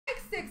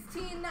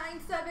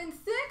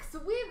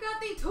13976. We've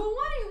got the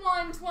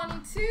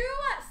 2122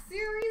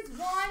 Series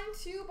 1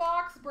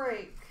 2-box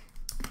break.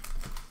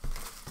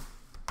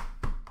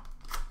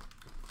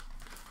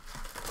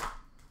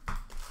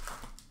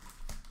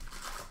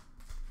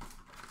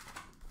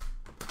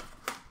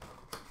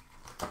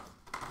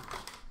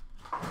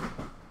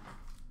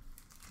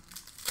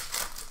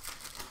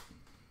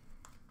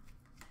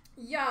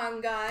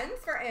 Young Guns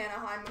for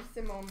Anaheim of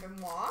Simone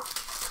Benoit.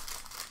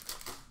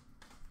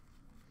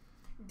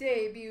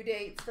 Debut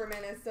dates for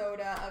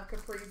Minnesota of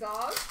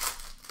Kaprizov.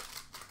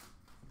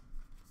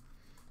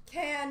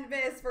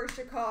 Canvas for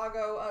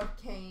Chicago of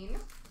Kane.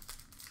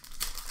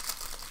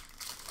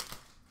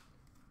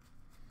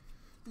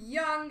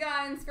 Young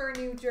Guns for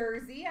New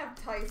Jersey of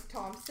Tice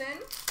Thompson.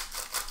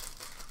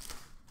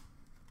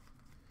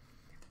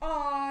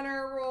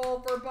 Honor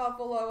Roll for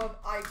Buffalo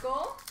of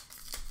Eichel.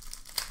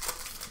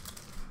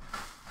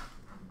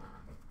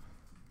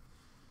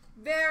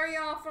 Very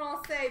often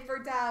I'll say for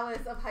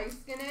Dallas of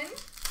Heiskanen.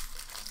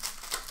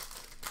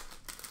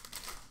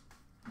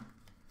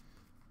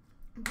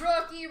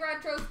 Rookie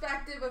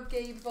retrospective of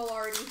Gabe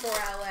Vilardi for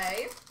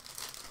LA.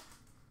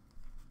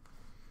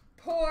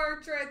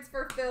 Portraits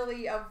for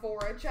Philly of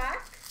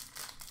Voracek.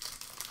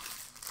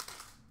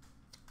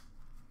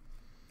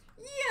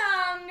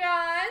 Young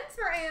Guns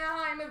for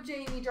Anaheim of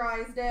Jamie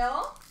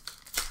Drysdale.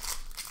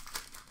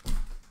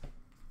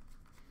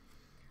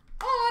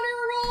 Honor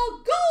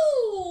Roll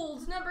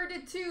Gold, number to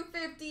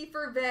 250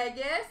 for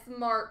Vegas,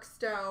 Mark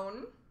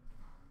Stone.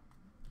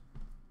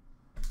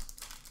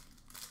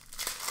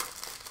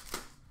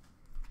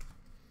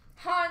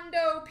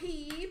 Hondo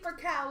P for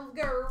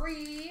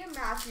Calgary,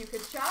 Matthew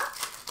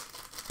Tkachuk.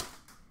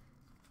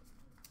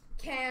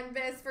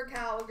 Canvas for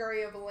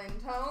Calgary of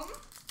Lindholm.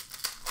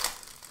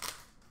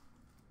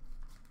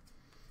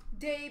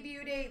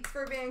 Debut dates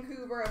for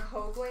Vancouver of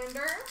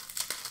Höglander.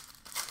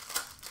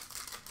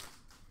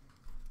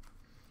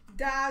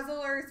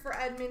 Dazzlers for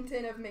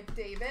Edmonton of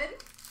McDavid.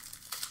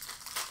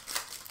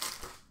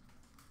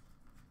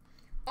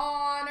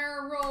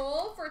 Honor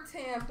Roll for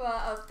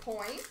Tampa of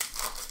Point.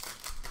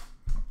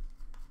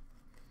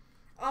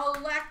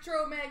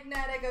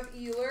 Electromagnetic of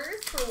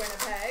Ehlers for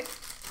Winnipeg.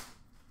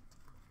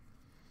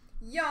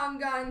 Young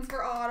Guns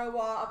for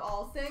Ottawa of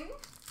Alsing.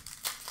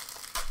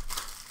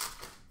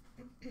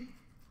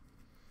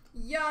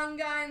 Young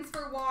Guns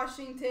for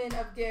Washington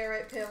of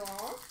Garrett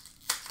Pilon.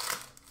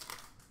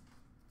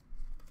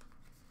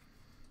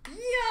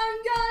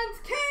 Young Guns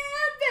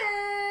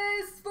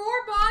Canvas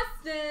for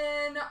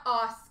Boston,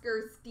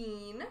 Oscar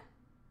Steen.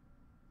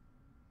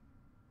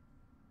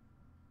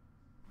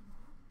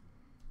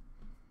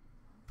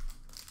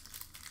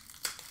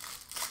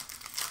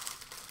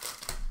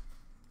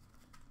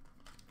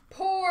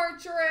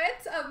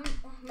 Portrait of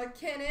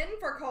McKinnon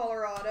for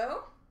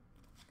Colorado.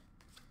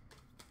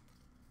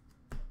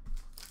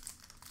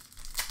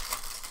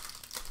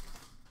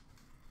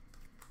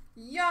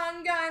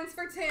 Young Guns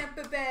for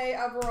Tampa Bay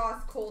of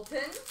Ross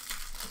Colton.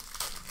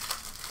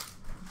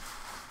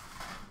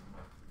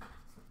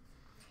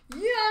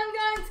 Young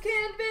Guns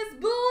Canvas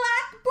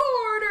Black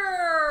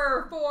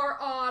Border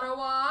for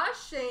Ottawa,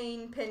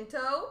 Shane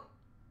Pinto.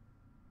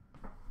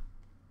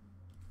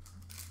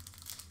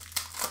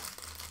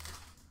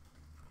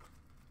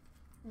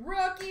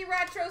 Rookie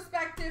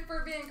retrospective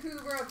for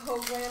Vancouver of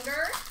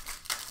Höglander.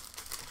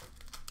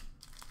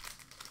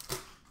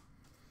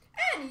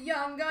 And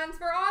Young Guns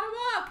for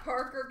Ottawa,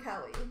 Parker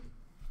Kelly.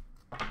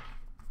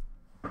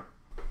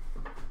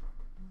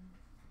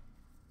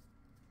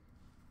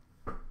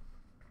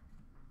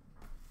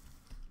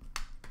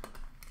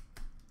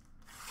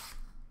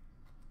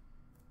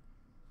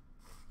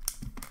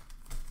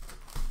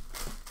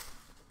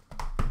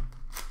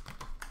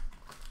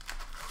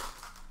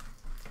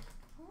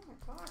 Oh my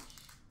gosh.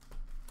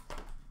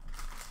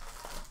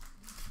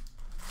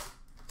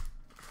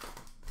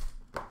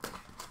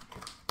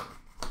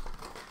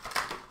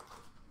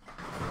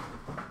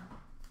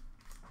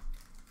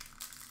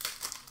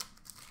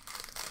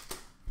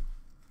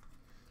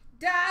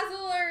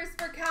 Dazzlers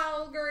for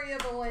Calgary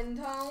of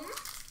Lindholm.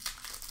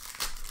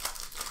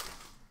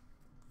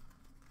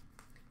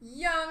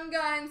 Young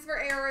Guns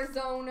for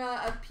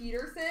Arizona of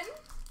Peterson.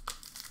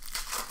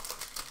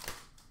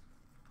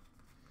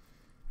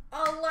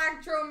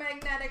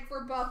 Electromagnetic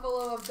for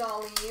Buffalo of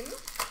Dahlin.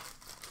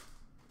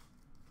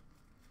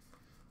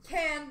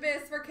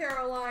 Canvas for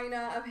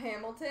Carolina of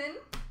Hamilton.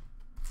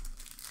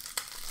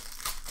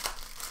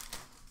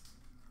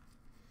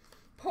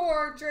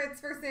 Portraits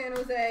for San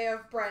Jose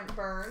of Brent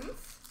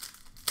Burns.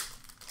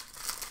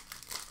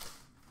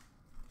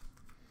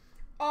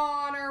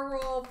 Honor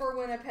Roll for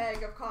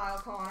Winnipeg of Kyle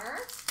Connor.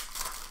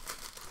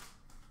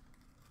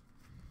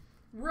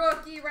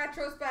 Rookie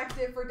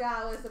retrospective for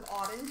Dallas of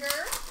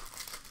Ottinger.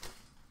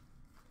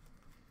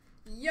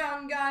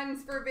 Young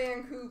Guns for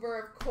Vancouver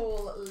of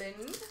Cole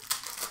Lind.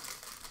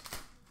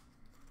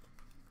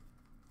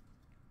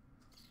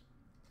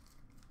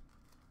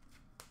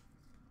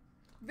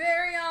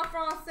 Very en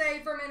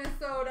français for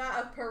Minnesota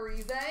of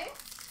Parise.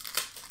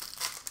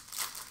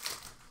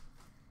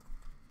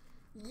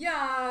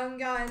 Young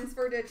Guns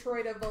for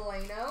Detroit of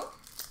Valeno.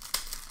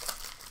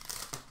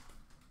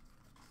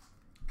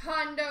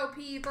 Hundo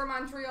P for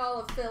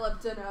Montreal of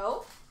Philip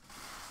Deneau.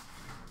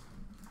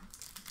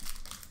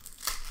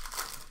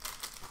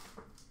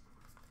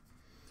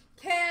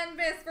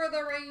 Canvas for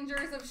the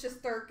Rangers of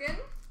Shesterkin.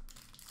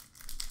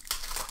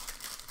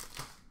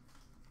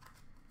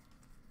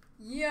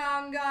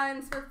 Young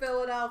Guns for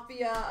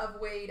Philadelphia of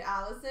Wade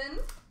Allison.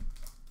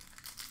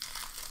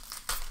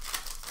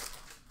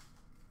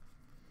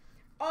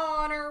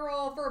 Honor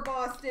Roll for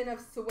Boston of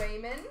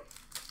Swayman.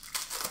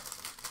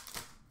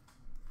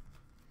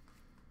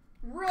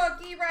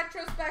 Rookie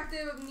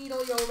Retrospective of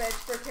Nedeljkovic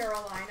for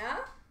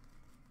Carolina.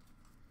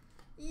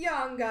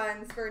 Young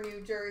Guns for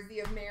New Jersey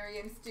of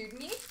Marion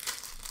Studney.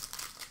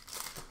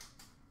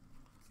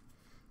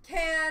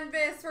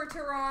 Canvas for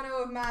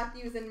Toronto of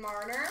Matthews and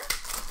Marner.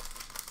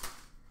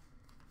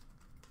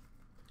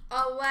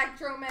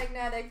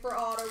 Electromagnetic for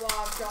Ottawa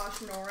of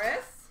Josh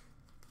Norris.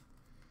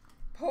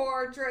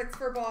 Portraits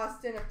for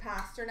Boston of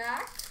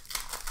Pasternak.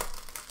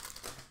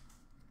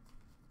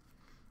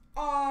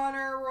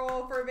 Honor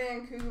Roll for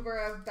Vancouver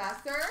of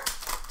Besser.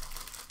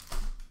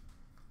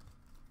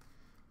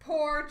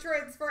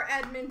 Portraits for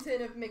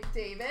Edmonton of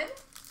McDavid.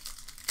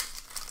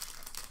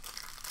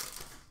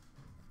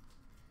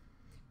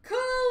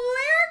 Clear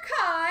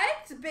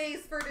cut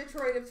base for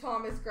Detroit of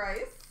Thomas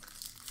Greiss.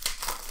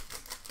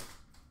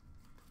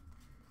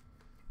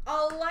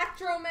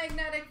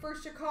 Electromagnetic for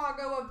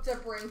Chicago of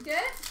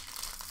DeBrincat.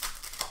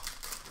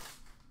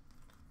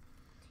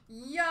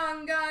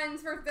 Young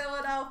Guns for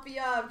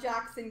Philadelphia of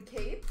Jackson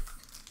Cates.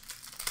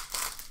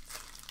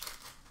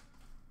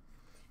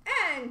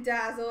 And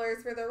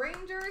Dazzlers for the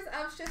Rangers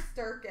of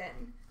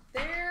Shesterkin.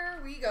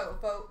 There we go,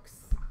 folks.